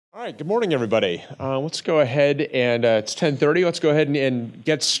All right, good morning, everybody. Let's go ahead and it's 10:30. Let's go ahead and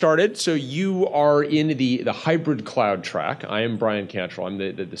get started. So you are in the hybrid cloud track. I am Brian Cantrell. I'm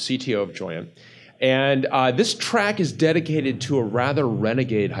the CTO of Joyent. And this track is dedicated to a rather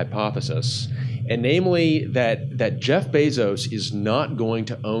renegade hypothesis, and namely that Jeff Bezos is not going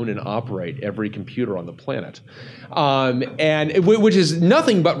to own and operate every computer on the planet. Which is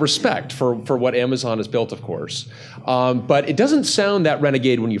nothing but respect for what Amazon has built, of course. But it doesn't sound that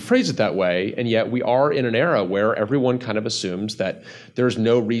renegade when you phrase it that way, and yet we are in an era where everyone kind of assumes that there's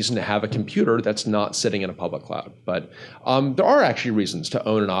no reason to have a computer that's not sitting in a public cloud. But there are actually reasons to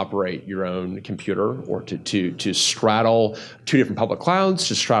own and operate your own computer, or to straddle two different public clouds,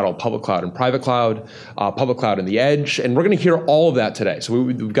 to straddle public cloud and private cloud, public cloud and the edge. And we're going to hear all of that today. So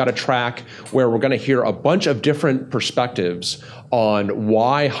we've got a track where we're going to hear a bunch of different perspectives on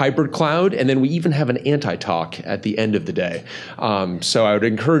why hybrid cloud, and then we even have an anti-talk at the end of the day. So I would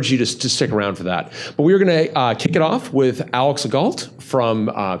encourage you to stick around for that. But we're going to kick it off with Alex Legault from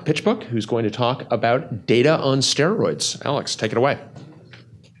PitchBook, who's going to talk about data on steroids. Alex, take it away.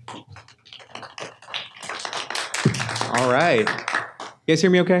 All right. You guys hear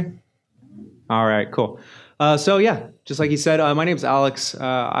me okay? All right, cool. So yeah, just like you said, my name's Alex.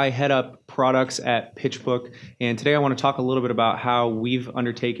 I head up products at PitchBook, and today I want to talk a little bit about how we've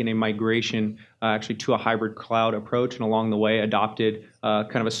undertaken a migration actually to a hybrid cloud approach, and along the way adopted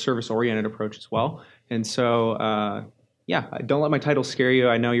kind of a service-oriented approach as well. And so yeah, don't let my title scare you.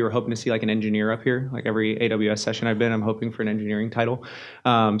 I know you were hoping to see like an engineer up here. Like every AWS session I've been, I'm hoping for an engineering title.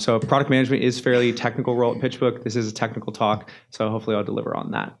 So product management is fairly technical role at PitchBook. This is a technical talk, so hopefully I'll deliver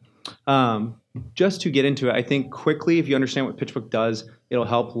on that. Just to get into it, I think quickly, if you understand what PitchBook does, it'll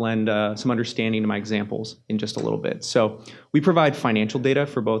help lend some understanding to my examples in just a little bit. So we provide financial data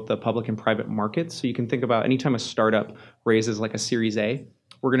for both the public and private markets. So you can think about anytime a startup raises like a Series A,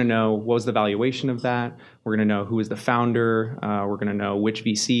 we're going to know what was the valuation of that. We're going to know who is the founder. We're going to know which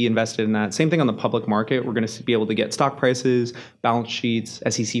VC invested in that. Same thing on the public market. We're going to be able to get stock prices, balance sheets,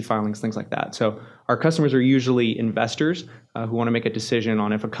 SEC filings, things like that. So our customers are usually investors who want to make a decision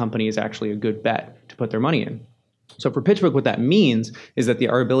on if a company is actually a good bet to put their money in. So for PitchBook, what that means is that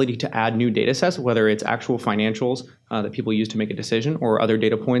our ability to add new data sets, whether it's actual financials that people use to make a decision or other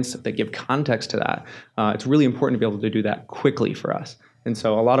data points that give context to that, it's really important to be able to do that quickly for us. And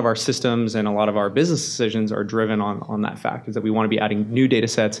so a lot of our systems and a lot of our business decisions are driven on that fact, is that we want to be adding new data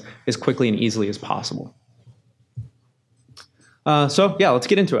sets as quickly and easily as possible. So yeah, let's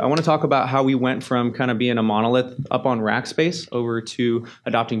get into it. I want to talk about how we went from kind of being a monolith up on Rackspace over to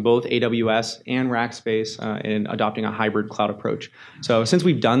adopting both AWS and Rackspace and adopting a hybrid cloud approach. So since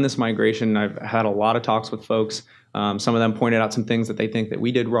we've done this migration, I've had a lot of talks with folks. Some of them pointed out some things that they think that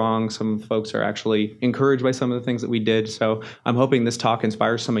we did wrong. Some folks are actually encouraged by some of the things that we did. So I'm hoping this talk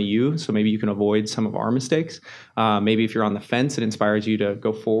inspires some of you, so maybe you can avoid some of our mistakes. Maybe if you're on the fence, it inspires you to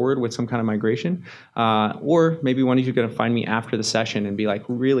go forward with some kind of migration. Or maybe one of you are going to find me after the session and be like,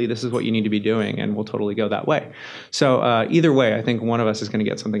 really, this is what you need to be doing, and we'll totally go that way. So either way, I think one of us is going to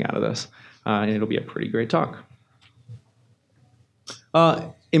get something out of this, and it'll be a pretty great talk.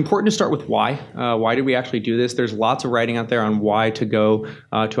 Important to start with why. Why did we actually do this? There's lots of writing out there on why to go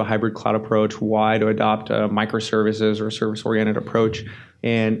to a hybrid cloud approach, why to adopt microservices or a service-oriented approach.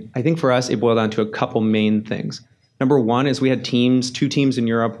 And I think for us, it boiled down to a couple main things. Number one is we had two teams in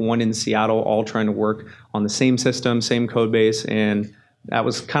Europe, one in Seattle, all trying to work on the same system, same code base, and that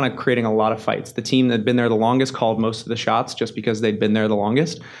was kind of creating a lot of fights. The team that had been there the longest called most of the shots just because they'd been there the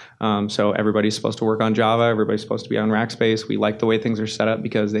longest. So everybody's supposed to work on Java. Everybody's supposed to be on Rackspace. We like the way things are set up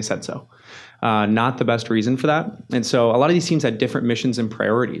because they said so. Not the best reason for that. And so a lot of these teams had different missions and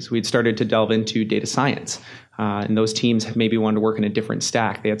priorities. We'd started to delve into data science. And those teams maybe wanted to work in a different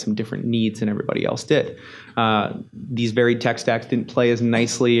stack. They had some different needs than everybody else did. These varied tech stacks didn't play as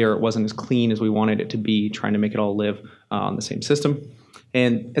nicely, or it wasn't as clean as we wanted it to be, trying to make it all live on the same system.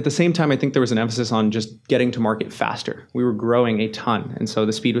 And at the same time, I think there was an emphasis on just getting to market faster. We were growing a ton, and so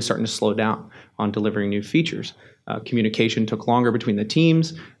the speed was starting to slow down on delivering new features. Communication took longer between the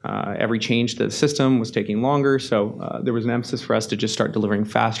teams. Every change to the system was taking longer, so there was an emphasis for us to just start delivering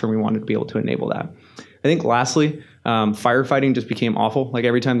faster, and we wanted to be able to enable that. I think lastly, firefighting just became awful. Like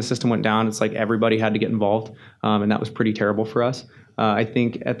every time the system went down, it's like everybody had to get involved, and that was pretty terrible for us. I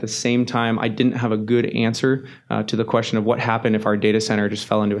think at the same time, I didn't have a good answer to the question of what happened if our data center just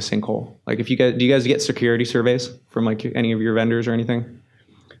fell into a sinkhole. Like, do you guys get security surveys from like any of your vendors or anything?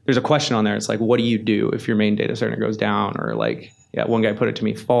 There's a question on there. It's like, what do you do if your main data center goes down, or like, yeah, one guy put it to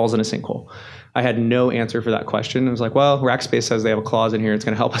me, falls in a sinkhole. I had no answer for that question. I was like, well, Rackspace says they have a clause in here. It's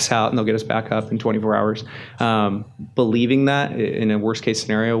going to help us out and they'll get us back up in 24 hours. Believing that in a worst case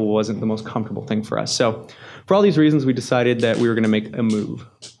scenario wasn't the most comfortable thing for us. So for all these reasons, we decided that we were going to make a move.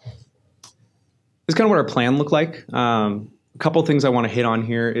 This is kind of what our plan looked like. A couple things I want to hit on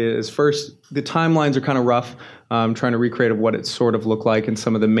here is first, the timelines are kind of rough. Trying to recreate what it sort of looked like and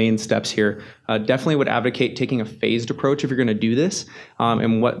some of the main steps here. Definitely would advocate taking a phased approach if you're going to do this.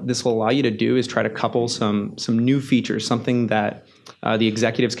 And what this will allow you to do is try to couple some new features, something that the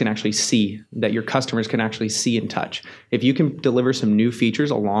executives can actually see, that your customers can actually see and touch. If you can deliver some new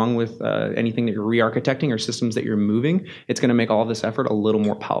features along with anything that you're re-architecting or systems that you're moving, it's going to make all of this effort a little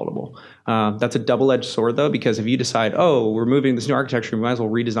more palatable. That's a double-edged sword, though, because if you decide, oh, we're moving this new architecture, we might as well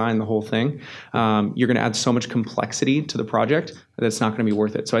redesign the whole thing, you're going to add so much complexity to the project that's not going to be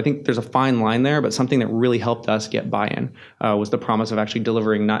worth it. So I think there's a fine line there, but something that really helped us get buy-in was the promise of actually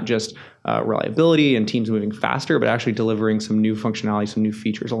delivering not just reliability and teams moving faster, but actually delivering some new functionality, some new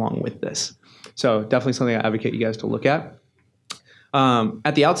features along with this. So definitely something I advocate you guys to look at.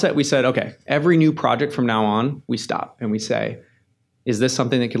 At the outset, we said, okay, every new project from now on, we stop and we say, is this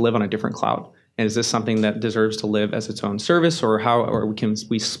something that could live on a different cloud? And is this something that deserves to live as its own service, or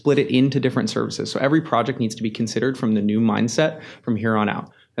we split it into different services? So every project needs to be considered from the new mindset from here on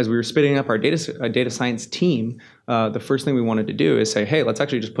out. As we were spinning up our data science team, the first thing we wanted to do is say, hey, let's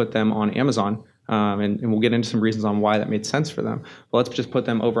actually just put them on Amazon. And we'll get into some reasons on why that made sense for them. But let's just put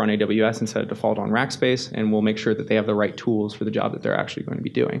them over on AWS instead of default on Rackspace, and we'll make sure that they have the right tools for the job that they're actually going to be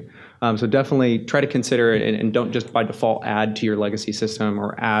doing. So definitely try to consider it, and don't just by default add to your legacy system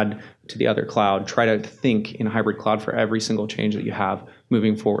or add to the other cloud. Try to think in a hybrid cloud for every single change that you have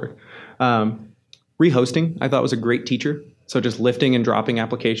moving forward. Rehosting, I thought, was a great teacher. So just lifting and dropping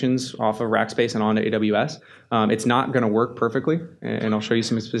applications off of Rackspace and onto AWS. It's not going to work perfectly, and I'll show you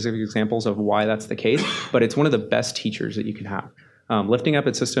some specific examples of why that's the case, but it's one of the best teachers that you can have. Lifting up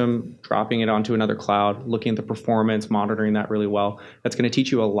its system, dropping it onto another cloud, looking at the performance, monitoring that really well. That's going to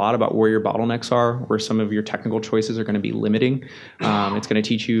teach you a lot about where your bottlenecks are, where some of your technical choices are going to be limiting. It's going to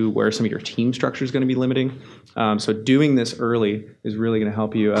teach you where some of your team structure is going to be limiting. So doing this early is really going to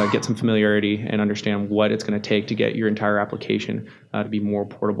help you get some familiarity and understand what it's going to take to get your entire application to be more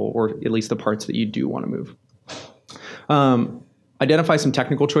portable, or at least the parts that you do want to move. Identify some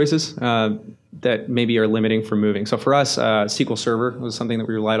technical choices that maybe are limiting for moving. So for us, SQL Server was something that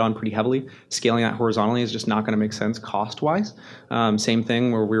we relied on pretty heavily. Scaling that horizontally is just not going to make sense cost-wise. Same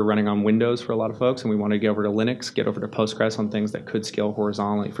thing where we were running on Windows for a lot of folks, and we wanted to get over to Linux, get over to Postgres on things that could scale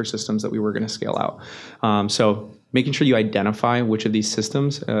horizontally for systems that we were going to scale out. So making sure you identify which of these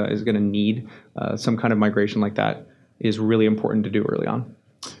systems is going to need some kind of migration like that is really important to do early on.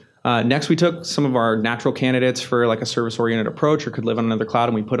 Next, we took some of our natural candidates for like a service-oriented approach or could live on another cloud,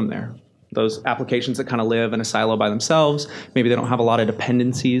 and we put them there. Those applications that kind of live in a silo by themselves, maybe they don't have a lot of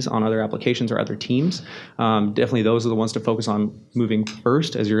dependencies on other applications or other teams. Definitely those are the ones to focus on moving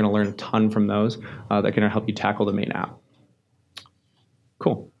first, as you're going to learn a ton from those that can help you tackle the main app.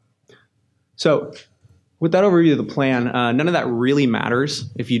 Cool. So with that overview of the plan, none of that really matters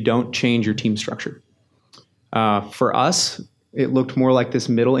if you don't change your team structure. For us, it looked more like this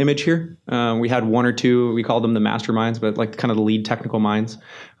middle image here. We had one or two, we called them the masterminds, but like kind of the lead technical minds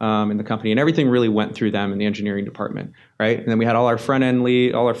in the company, and everything really went through them in the engineering department, right? And then we had all our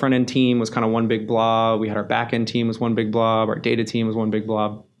front-end team was kind of one big blob. We had our back-end team was one big blob. Our data team was one big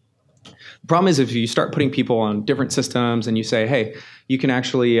blob. The problem is if you start putting people on different systems and you say, hey, you can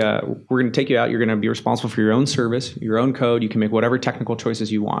actually, we're going to take you out, you're going to be responsible for your own service, your own code, you can make whatever technical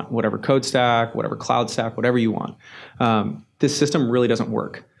choices you want, whatever code stack, whatever cloud stack, whatever you want. This system really doesn't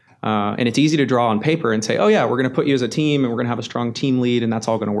work. And it's easy to draw on paper and say, oh yeah, we're going to put you as a team and we're going to have a strong team lead and that's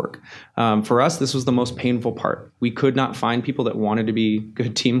all going to work. For us, this was the most painful part. We could not find people that wanted to be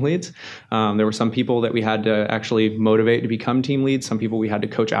good team leads. There were some people that we had to actually motivate to become team leads. Some people we had to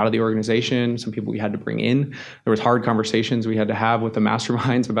coach out of the organization. Some people we had to bring in. There was hard conversations we had to have with the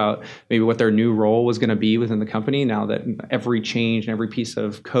masterminds about maybe what their new role was going to be within the company now that every change and every piece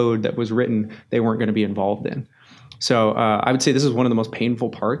of code that was written, they weren't going to be involved in. So I would say this is one of the most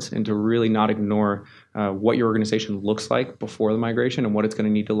painful parts, and to really not ignore what your organization looks like before the migration and what it's going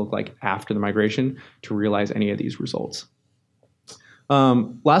to need to look like after the migration to realize any of these results.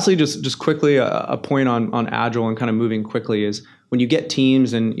 Lastly, just quickly, a point on Agile and kind of moving quickly is when you get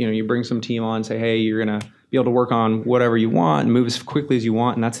teams and you bring some team on and say, hey, you're going to be able to work on whatever you want and move as quickly as you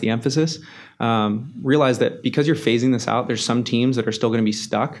want, and that's the emphasis. Realize that because you're phasing this out, there's some teams that are still going to be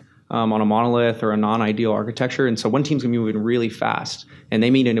stuck on a monolith or a non-ideal architecture. And so one team's gonna be moving really fast, and they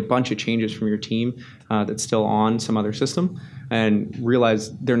need in a bunch of changes from your team that's still on some other system, and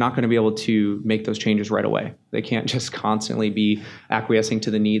realize they're not gonna be able to make those changes right away. They can't just constantly be acquiescing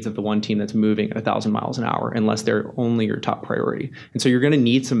to the needs of the one team that's moving at 1,000 miles an hour unless they're only your top priority. And so you're gonna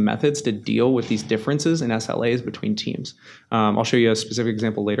need some methods to deal with these differences in SLAs between teams. I'll show you a specific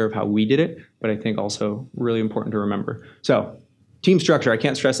example later of how we did it, but I think also really important to remember. So team structure, I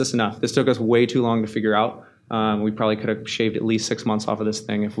can't stress this enough. This took us way too long to figure out. We probably could have shaved at least 6 months off of this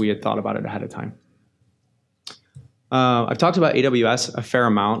thing if we had thought about it ahead of time. I've talked about AWS a fair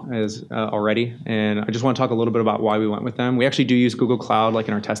amount already, and I just want to talk a little bit about why we went with them. We actually do use Google Cloud, like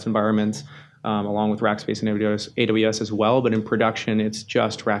in our test environments, along with Rackspace and AWS as well, but in production, it's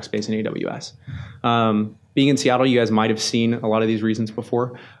just Rackspace and AWS. Being in Seattle, you guys might have seen a lot of these reasons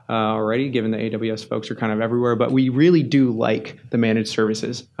before already, given the AWS folks are kind of everywhere, but we really do like the managed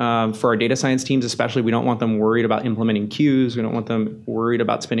services. For our data science teams especially, we don't want them worried about implementing queues. We don't want them worried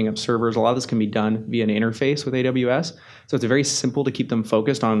about spinning up servers. A lot of this can be done via an interface with AWS. So it's very simple to keep them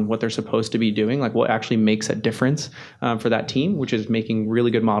focused on what they're supposed to be doing, like what actually makes a difference for that team, which is making really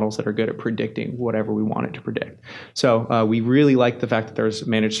good models that are good at predicting whatever we want it to predict. So we really like the fact that there's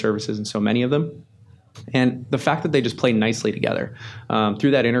managed services and so many of them. And the fact that they just play nicely together.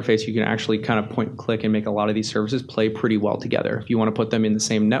 Through that interface, you can actually kind of point and click and make a lot of these services play pretty well together. If you want to put them in the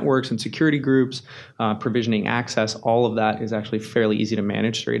same networks and security groups, provisioning access, all of that is actually fairly easy to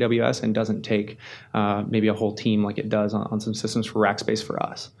manage through AWS and doesn't take maybe a whole team like it does on some systems for Rackspace for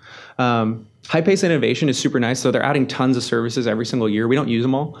us. High pace innovation is super nice. So they're adding tons of services every single year. We don't use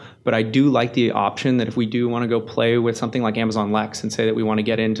them all, but I do like the option that if we do want to go play with something like Amazon Lex and say that we want to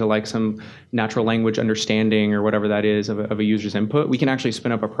get into like some natural language understanding or whatever that is of a user's input, we can actually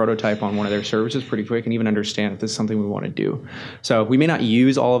spin up a prototype on one of their services pretty quick and even understand if this is something we want to do. So we may not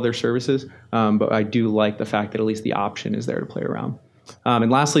use all of their services, but I do like the fact that at least the option is there to play around.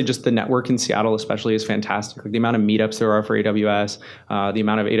 And lastly, just the network in Seattle especially is fantastic. Like the amount of meetups there are for AWS, the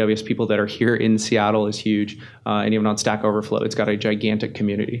amount of AWS people that are here in Seattle is huge. And even on Stack Overflow, it's got a gigantic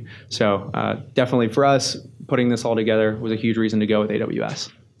community. So definitely for us, putting this all together was a huge reason to go with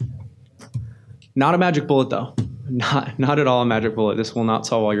AWS. Not a magic bullet though. Not at all a magic bullet. This will not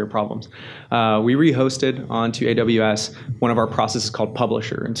solve all your problems. We rehosted onto AWS one of our processes called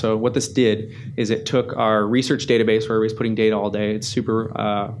Publisher. And so what this did is it took our research database where it was putting data all day. It's super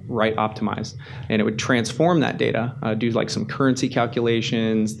write optimized. And it would transform that data, do like some currency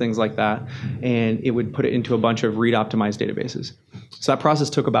calculations, things like that. And it would put it into a bunch of read optimized databases. So that process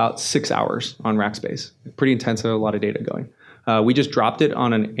took about 6 hours on Rackspace. Pretty intensive, a lot of data going. We just dropped it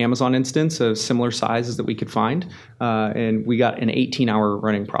on an Amazon instance of similar sizes that we could find, and we got an 18-hour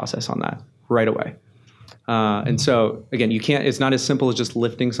running process on that right away. And so, again, it's not as simple as just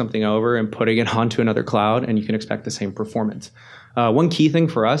lifting something over and putting it onto another cloud, and you can expect the same performance. One key thing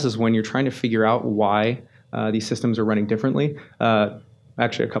for us is when you're trying to figure out why these systems are running differently,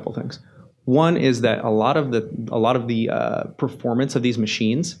 actually a couple things. One is that a lot of the performance of these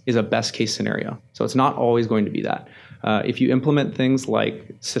machines is a best case scenario. So it's not always going to be that. If you implement things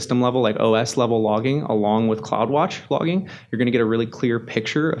like system level, like OS level logging, along with CloudWatch logging, you're going to get a really clear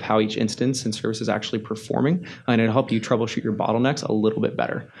picture of how each instance and service is actually performing, and it'll help you troubleshoot your bottlenecks a little bit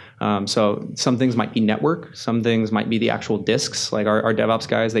better. So some things might be network, some things might be the actual disks. Like our DevOps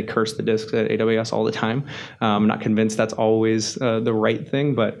guys, they curse the disks at AWS all the time. I'm not convinced that's always the right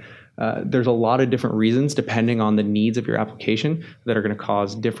thing, but there's a lot of different reasons depending on the needs of your application that are going to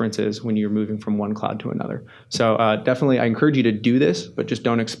cause differences when you're moving from one cloud to another. So definitely I encourage you to do this, but just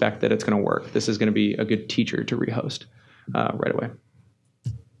don't expect that it's going to work. This is going to be a good teacher to rehost right away.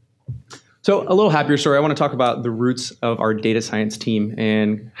 So a little happier story. I want to talk about the roots of our data science team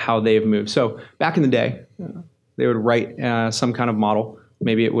and how they've moved. So back in the day, they would write some kind of model.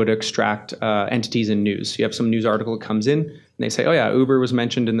 Maybe it would extract entities in news. So you have some news article that comes in, and they say, oh yeah, Uber was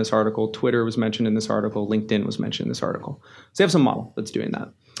mentioned in this article, Twitter was mentioned in this article, LinkedIn was mentioned in this article. So they have some model that's doing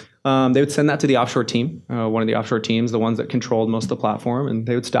that. They would send that to the offshore team, one of the offshore teams, the ones that controlled most of the platform, and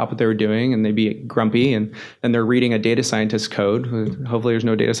they would stop what they were doing and they'd be grumpy, and then they're reading a data scientist code. Hopefully there's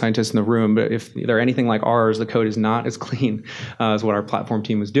no data scientists in the room, but if they're anything like ours, the code is not as clean as what our platform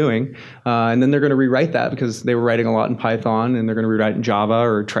team was doing. And then they're going to rewrite that because they were writing a lot in Python, and they're going to rewrite it in Java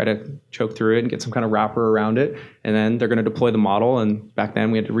or try to choke through it and get some kind of wrapper around it. And then they're going to deploy the model, and back then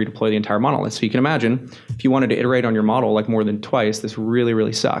we had to redeploy the entire monolith. So you can imagine if you wanted to iterate on your model like more than twice, this really,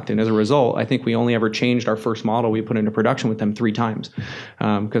 really sucked. And as a result, I think we only ever changed our first model we put into production with them 3 times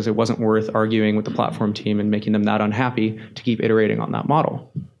because it wasn't worth arguing with the platform team and making them that unhappy to keep iterating on that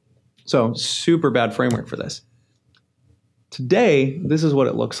model. So super bad framework for this. Today, this is what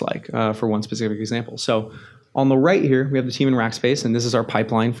it looks like for one specific example. So on the right here, we have the team in Rackspace, and this is our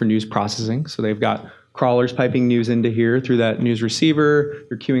pipeline for news processing. So they've got crawlers piping news into here through that news receiver.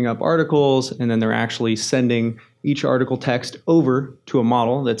 They're queuing up articles, and then they're actually sending each article text over to a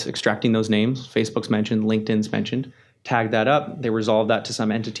model that's extracting those names. Facebook's mentioned, LinkedIn's mentioned. Tag that up. They resolve that to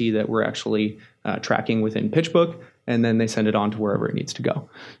some entity that we're actually tracking within PitchBook, and then they send it on to wherever it needs to go.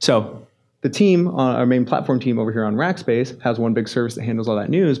 So the team, our main platform team over here on Rackspace, has one big service that handles all that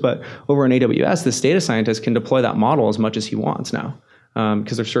news, but over on AWS, this data scientist can deploy that model as much as he wants now.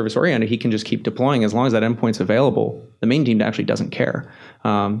 Because they're service-oriented, he can just keep deploying as long as that endpoint's available. The main team actually doesn't care.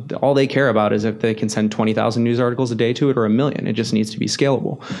 All they care about is if they can send 20,000 news articles a day to it or 1 million. It just needs to be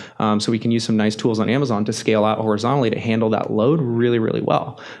scalable. So we can use some nice tools on Amazon to scale out horizontally to handle that load really, really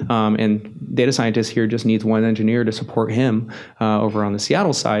well. And data scientist here just needs one engineer to support him over on the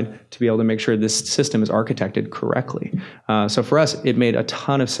Seattle side to be able to make sure this system is architected correctly. So for us, it made a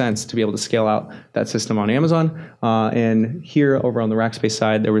ton of sense to be able to scale out that system on Amazon. And here over on the Rackspace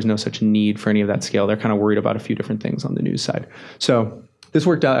side, there was no such need for any of that scale. They're kind of worried about a few different things on the news side. So this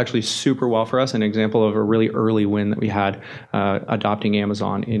worked out actually super well for us, an example of a really early win that we had adopting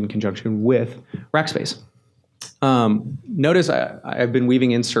Amazon in conjunction with Rackspace. Notice I've been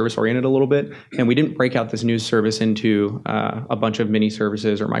weaving in service-oriented a little bit, and we didn't break out this news service into a bunch of mini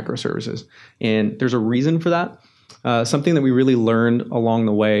services or microservices. And there's a reason for that. Something that we really learned along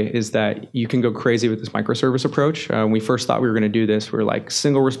the way is that you can go crazy with this microservice approach. When we first thought we were going to do this, we were like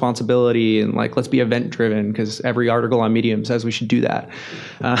single responsibility and like let's be event driven because every article on Medium says we should do that.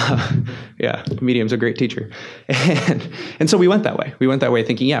 Yeah, Medium's a great teacher. And so we went that way. We went that way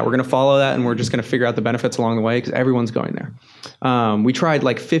thinking, yeah, we're going to follow that and we're just going to figure out the benefits along the way because everyone's going there. We tried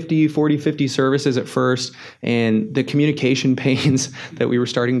like 50 services at first, and the communication pains that we were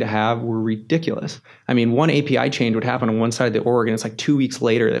starting to have were ridiculous. I mean, one API change would happen on one side of the org, and it's like 2 weeks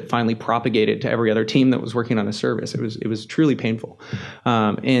later that finally propagated to every other team that was working on the service. It was truly painful.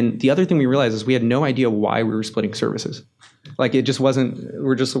 And the other thing we realized is we had no idea why we were splitting services. Like it just wasn't.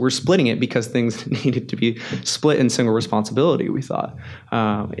 We're splitting it because things needed to be split in single responsibility. We thought,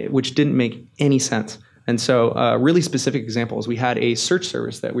 which didn't make any sense. And so, a really specific example is we had a search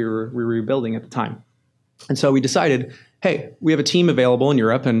service that we were rebuilding at the time, and so we decided, hey, we have a team available in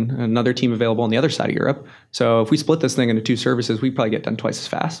Europe and another team available on the other side of Europe. So if we split this thing into 2 services, we probably get done twice as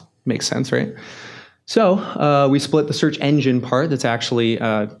fast. Makes sense, right? So we split the search engine part that's actually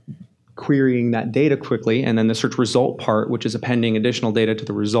querying that data quickly, and then the search result part, which is appending additional data to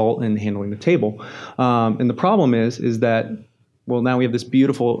the result and handling the table. And the problem is that, well, now we have this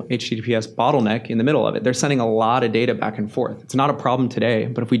beautiful HTTPS bottleneck in the middle of it. They're sending a lot of data back and forth. It's not a problem today,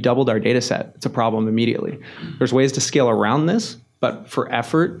 but if we doubled our data set, it's a problem immediately. There's ways to scale around this, but for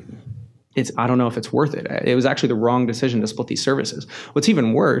effort, I don't know if it's worth it. It was actually the wrong decision to split these services. What's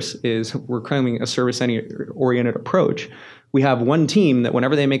even worse is we're claiming a service-oriented approach. We have one team that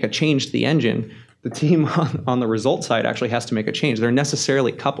whenever they make a change to the engine, the team on the result side actually has to make a change. They're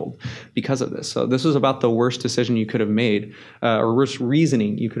necessarily coupled because of this. So this was about the worst decision you could have made, or worst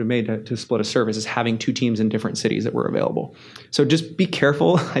reasoning you could have made to split a service, is having 2 teams in different cities that were available. So just be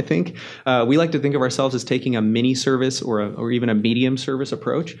careful, I think. We like to think of ourselves as taking a mini service or even a medium service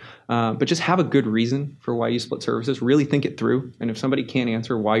approach, but just have a good reason for why you split services. Really think it through. And if somebody can't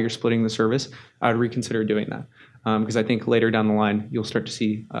answer why you're splitting the service, I would reconsider doing that. Because I think later down the line, you'll start to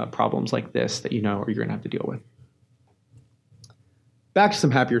see problems like this that you know or you're going to have to deal with. Back to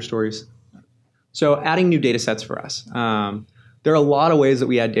some happier stories. So adding new data sets for us. There are a lot of ways that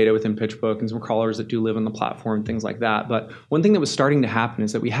we add data within PitchBook and some crawlers that do live on the platform, things like that. But one thing that was starting to happen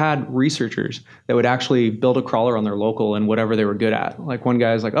is that we had researchers that would actually build a crawler on their local and whatever they were good at. Like one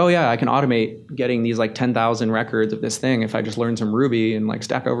guy's like, oh yeah, I can automate getting these like 10,000 records of this thing if I just learn some Ruby, and like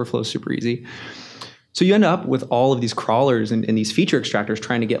Stack Overflow is super easy. So you end up with all of these crawlers and these feature extractors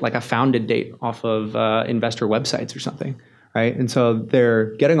trying to get like a founded date off of investor websites or something, right? And so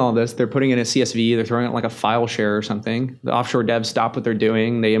they're getting all this, they're putting it in a CSV, they're throwing it like a file share or something. The offshore devs stop what they're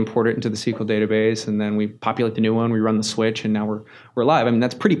doing, they import it into the SQL database, and then we populate the new one, we run the switch, and now we're live. I mean,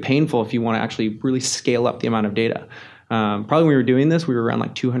 that's pretty painful if you want to actually really scale up the amount of data. Probably when we were doing this, we were around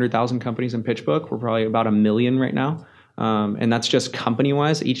like 200,000 companies in PitchBook. We're probably about 1 million right now. And that's just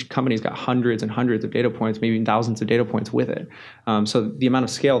company-wise. Each company's got hundreds and hundreds of data points, maybe even thousands of data points with it. So the amount of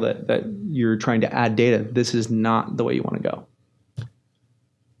scale that you're trying to add data, this is not the way you want to go.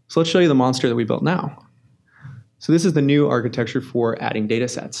 So let's show you the monster that we built now. So this is the new architecture for adding data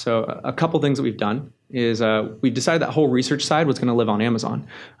sets. So a couple things that we've done is we decided that whole research side was going to live on Amazon.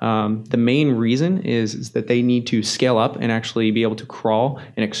 The main reason is that they need to scale up and actually be able to crawl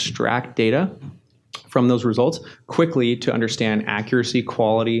and extract data from those results quickly to understand accuracy,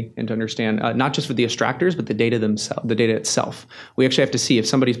 quality, and to understand not just with the extractors, but the data themselves, the data itself. We actually have to see if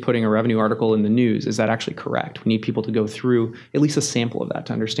somebody's putting a revenue article in the news, is that actually correct? We need people to go through at least a sample of that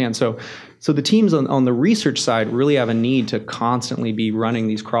to understand. So the teams on the research side really have a need to constantly be running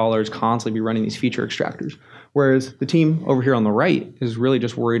these crawlers, constantly be running these feature extractors. Whereas the team over here on the right is really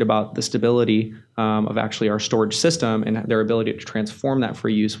just worried about the stability of actually our storage system and their ability to transform that for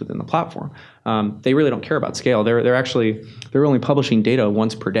use within the platform. They really don't care about scale. They're only publishing data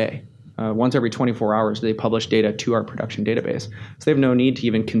once per day. Once every 24 hours, they publish data to our production database. So they have no need to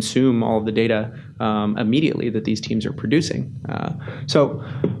even consume all of the data immediately that these teams are producing. So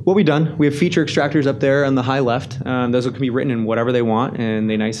what we've done, we have feature extractors up there on the high left. Those can be written in whatever they want, and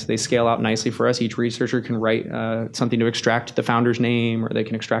they scale out nicely for us. Each researcher can write something to extract the founder's name, or they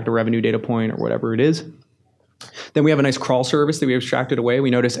can extract a revenue data point, or whatever it is. Then we have a nice crawl service that we abstracted away.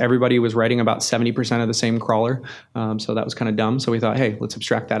 We noticed everybody was writing about 70% of the same crawler, so that was kind of dumb. So we thought, hey, let's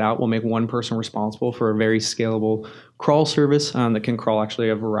abstract that out. We'll make one person responsible for a very scalable crawl service that can crawl actually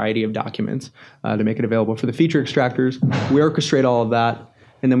a variety of documents to make it available for the feature extractors. We orchestrate all of that,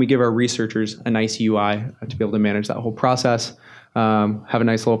 and then we give our researchers a nice UI to be able to manage that whole process. Have a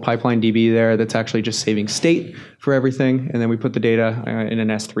nice little pipeline DB there that's actually just saving state for everything, and then we put the data in an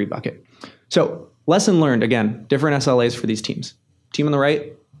S3 bucket. So lesson learned, again, different SLAs for these teams. Team on the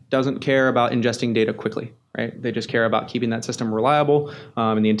right doesn't care about ingesting data quickly, right? They just care about keeping that system reliable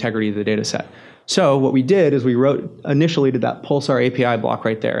and the integrity of the data set. So what we did is we initially did that Pulsar API block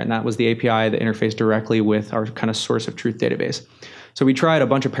right there, and that was the API that interfaced directly with our kind of source of truth database. So we tried a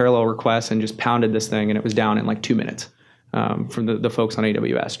bunch of parallel requests and just pounded this thing, and it was down in like 2 minutes from the folks on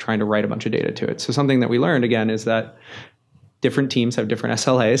AWS trying to write a bunch of data to it. So something that we learned, again, is that different teams have different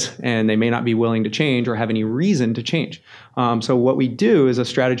SLAs, and they may not be willing to change or have any reason to change. So what we do is a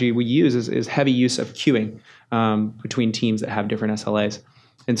strategy we use is heavy use of queuing between teams that have different SLAs.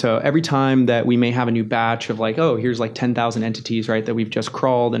 And so every time that we may have a new batch of like, oh, here's like 10,000 entities, right, that we've just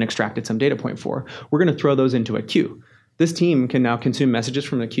crawled and extracted some data point for, we're going to throw those into a queue. This team can now consume messages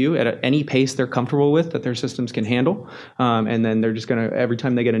from the queue at any pace they're comfortable with that their systems can handle. And then they're just going to, every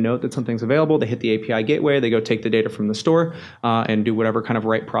time they get a note that something's available, they hit the API gateway, they go take the data from the store and do whatever kind of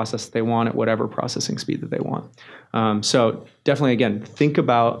write process they want at whatever processing speed that they want. So definitely, again, think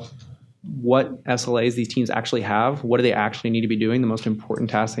about what SLAs these teams actually have, what do they actually need to be doing, the most important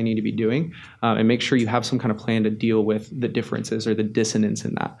tasks they need to be doing, and make sure you have some kind of plan to deal with the differences or the dissonance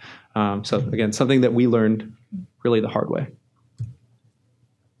in that. So again, something that we learned really the hard way.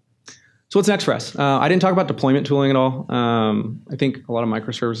 So what's next for us? I didn't talk about deployment tooling at all. I think a lot of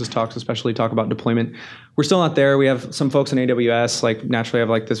microservices talks especially talk about deployment. We're still not there. We have some folks in AWS like naturally have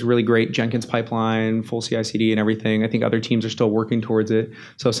like this really great Jenkins pipeline, full CI/CD and everything. I think other teams are still working towards it.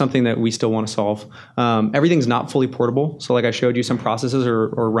 So something that we still want to solve. Everything's not fully portable. So like I showed you, some processes are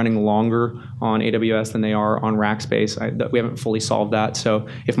running longer on AWS than they are on Rackspace. We haven't fully solved that. So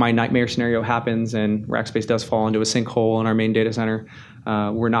if my nightmare scenario happens and Rackspace does fall into a sinkhole in our main data center,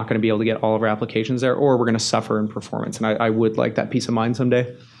 we're not going to be able to get all of our applications there, or we're going to suffer in performance. And I would like that peace of mind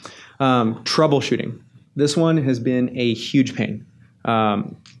someday. Troubleshooting. This one has been a huge pain.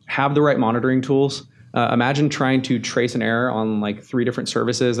 Have the right monitoring tools. Imagine trying to trace an error on like 3 different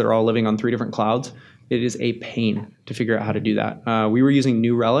services that are all living on 3 different clouds. It is a pain to figure out how to do that. We were using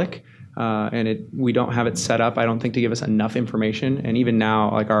New Relic. And we don't have it set up, I don't think, to give us enough information. And even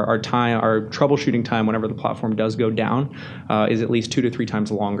now, like our troubleshooting time whenever the platform does go down is at least 2 to 3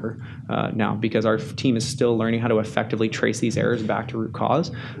 times longer now, because our team is still learning how to effectively trace these errors back to root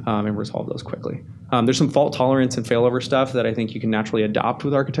cause and resolve those quickly. There's some fault tolerance and failover stuff that I think you can naturally adopt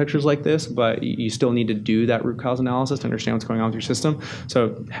with architectures like this, but you still need to do that root cause analysis to understand what's going on with your system.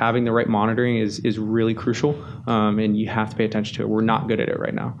 So having the right monitoring is really crucial, and you have to pay attention to it. We're not good at it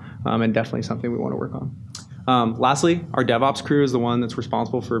right now, and definitely something we want to work on. Lastly, our DevOps crew is the one that's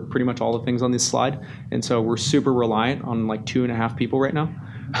responsible for pretty much all the things on this slide, and so we're super reliant on like 2.5 people right now.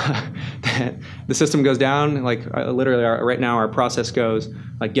 The system goes down, like literally right now our process goes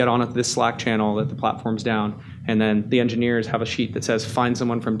like get on this Slack channel that the platform's down, and then the engineers have a sheet that says find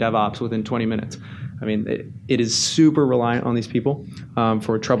someone from DevOps within 20 minutes. I mean, it is super reliant on these people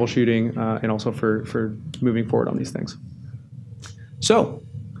for troubleshooting and also for moving forward on these things. So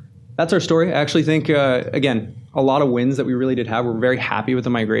that's our story. I actually think, again, a lot of wins that we really did have. We're very happy with the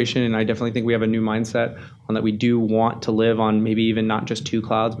migration, and I definitely think we have a new mindset on that we do want to live on maybe even not just 2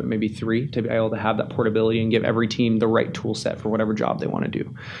 clouds, but maybe 3 to be able to have that portability and give every team the right tool set for whatever job they want to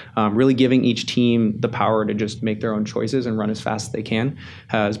do. Really giving each team the power to just make their own choices and run as fast as they can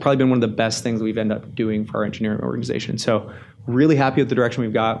has probably been one of the best things we've ended up doing for our engineering organization. So really happy with the direction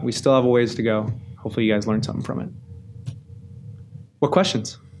we've got. We still have a ways to go, hopefully you guys learned something from it. What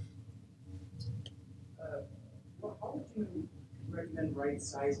questions? How would you recommend right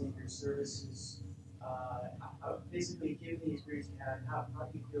sizing your services? Basically, given the experience you had, how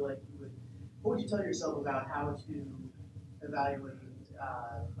do you feel like you would? What would you tell yourself about how to evaluate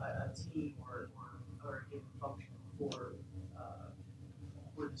a team or a given function for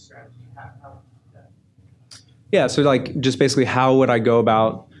the strategy? How would you do that? Yeah, so like just basically how would I go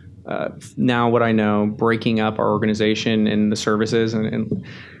about now what I know, breaking up our organization and the services and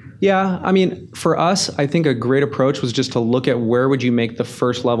yeah, I mean, for us, I think a great approach was just to look at where would you make the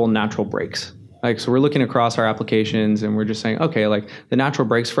first level natural breaks. Like, so we're looking across our applications and we're just saying, okay, like the natural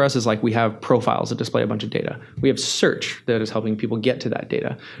breaks for us is like we have profiles that display a bunch of data. We have search that is helping people get to that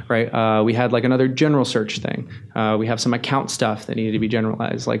data, right? We had like another general search thing. We have some account stuff that needed to be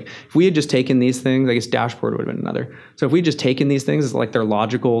generalized. Like if we had just taken these things, I guess dashboard would have been another. So if we had just taken these things as like their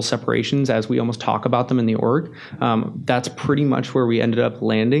logical separations as we almost talk about them in the org, that's pretty much where we ended up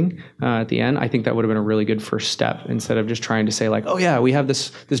landing at the end. I think that would have been a really good first step instead of just trying to say like, oh yeah, we have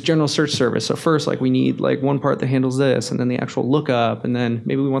this general search service. So first, like we need like one part that handles this and then the actual lookup and then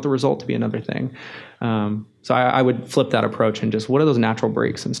maybe we want the result to be another thing. So I would flip that approach and just what are those natural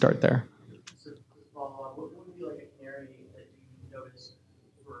breaks and start there. So to follow up, what would be like a canary that you noticed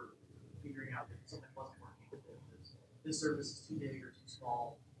for figuring out that something wasn't working? This service is too big or too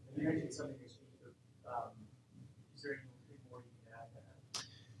small. And you mentioned something this week. Is there anything more you can add to that?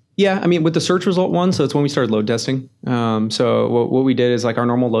 Yeah, I mean, with the search result one, so it's when we started load testing. So what we did is like our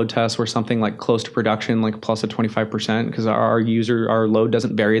normal load tests were something like close to production, like plus a 25%, because our load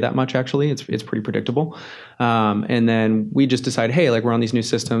doesn't vary that much actually. It's pretty predictable. And then we just decided, hey, like we're on these new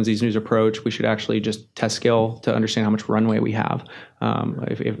systems, these new approach, we should actually just test scale to understand how much runway we have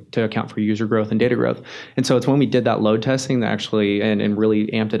to account for user growth and data growth. And so it's when we did that load testing that actually and really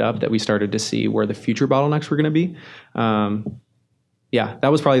amped it up that we started to see where the future bottlenecks were going to be. Yeah, that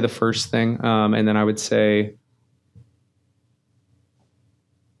was probably the first thing. And then I would say,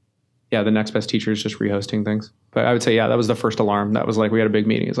 yeah, the next best teacher is just rehosting things. But I would say, yeah, that was the first alarm. That was like, we had a big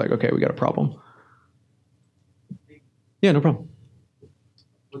meeting. It's like, okay, we got a problem. Yeah, no problem.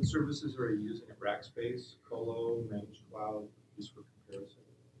 What services are you using at Rackspace, Colo, Managed Cloud, just for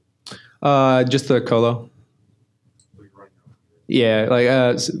comparison? Just the Colo. Yeah,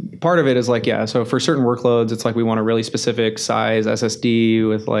 like part of it is like, yeah, so for certain workloads, it's like we want a really specific size SSD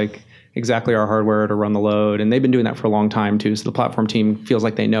with like exactly our hardware to run the load. And they've been doing that for a long time too. So the platform team feels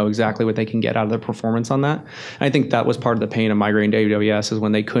like they know exactly what they can get out of their performance on that. And I think that was part of the pain of migrating to AWS is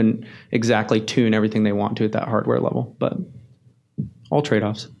when they couldn't exactly tune everything they want to at that hardware level. But all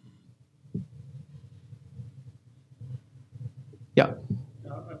trade-offs. Yeah.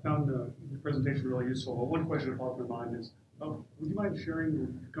 I found your presentation really useful. But one question that popped in my mind is, would you mind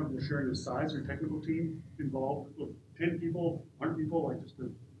comfortable sharing the size of your technical team involved? 10 people, 100 people, like just a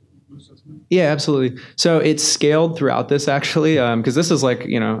loose estimate? Yeah, absolutely. So it's scaled throughout this actually, because this is like,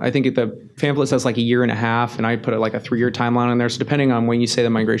 I think the pamphlet says like a year and a half, and I put like a 3-year timeline on there. So depending on when you say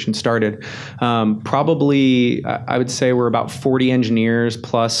the migration started, probably I would say we're about 40 engineers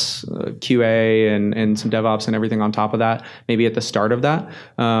plus QA and some DevOps and everything on top of that. Maybe at the start of that,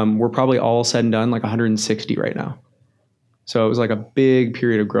 we're probably all said and done like 160 right now. So it was like a big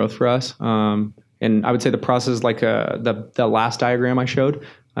period of growth for us. And I would say the process, like the last diagram I showed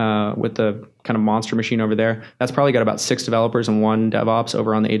with the kind of monster machine over there, that's probably got about 6 developers and 1 DevOps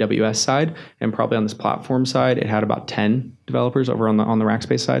over on the AWS side. And probably on this platform side, it had about 10 developers over on the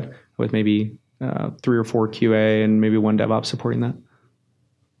Rackspace side with maybe 3 or 4 QA and maybe 1 DevOps supporting that.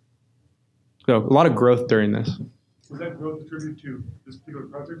 So a lot of growth during this. Was that growth attributed to this particular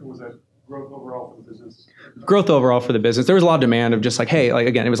project, or was that growth overall for the business? Growth overall for the business. There was a lot of demand of just like, hey, like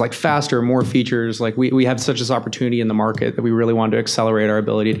again, it was like faster, more features. Like we had such this opportunity in the market that we really wanted to accelerate our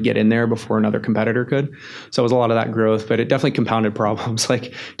ability to get in there before another competitor could. So it was a lot of that growth, but it definitely compounded problems.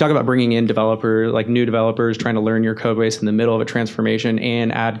 Like talk about bringing in new developers, trying to learn your code base in the middle of a transformation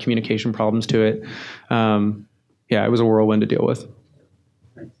and add communication problems to it. Yeah, it was a whirlwind to deal with.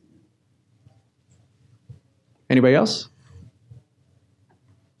 Anybody else?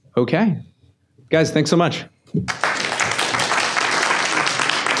 Okay. Guys, thanks so much.